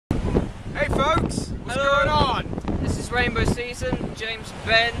folks. What's Hello. going on? This is Rainbow Season, James and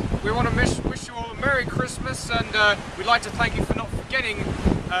Ben. We want to wish you all a Merry Christmas, and we'd like to thank you for not forgetting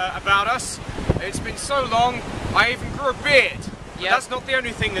about us. It's been so long, I even grew a beard. But that's not the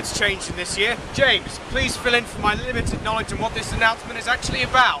only thing that's changed in this year. James, please fill in for my limited knowledge on what this announcement is actually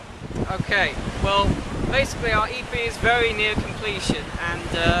about. Okay, well, basically our EP is very near completion,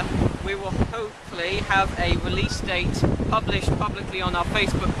 and we will hopefully have a release date published publicly on our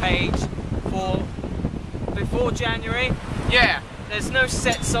Facebook page for before January. Yeah. There's no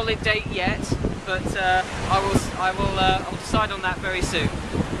set solid date yet, but I'll decide on that very soon.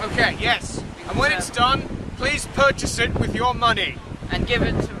 Okay, yes. And when it's done, please purchase it with your money. And give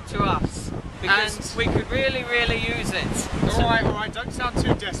it to us, because we could really use it. Alright, don't sound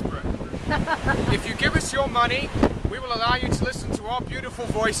too desperate. If you give us your money, we will allow you to listen to our beautiful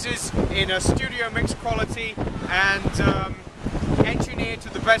voices in a studio mix quality and engineer to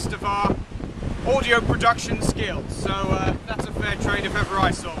the best of our audio production skills. So that's a fair trade if ever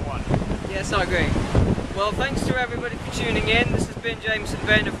I saw one. Yes, I agree. Well, thanks to everybody for tuning in. This has been James and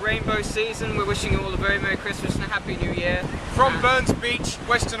Ben of Rainbow Season. We're wishing you all a very Merry Christmas and a Happy New Year. From Burns Beach,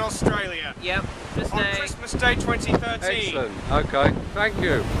 Western Australia. Yep. On Christmas Day 2013. Excellent. Okay. Thank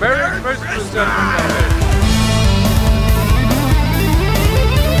you. Merry Christmas, everybody.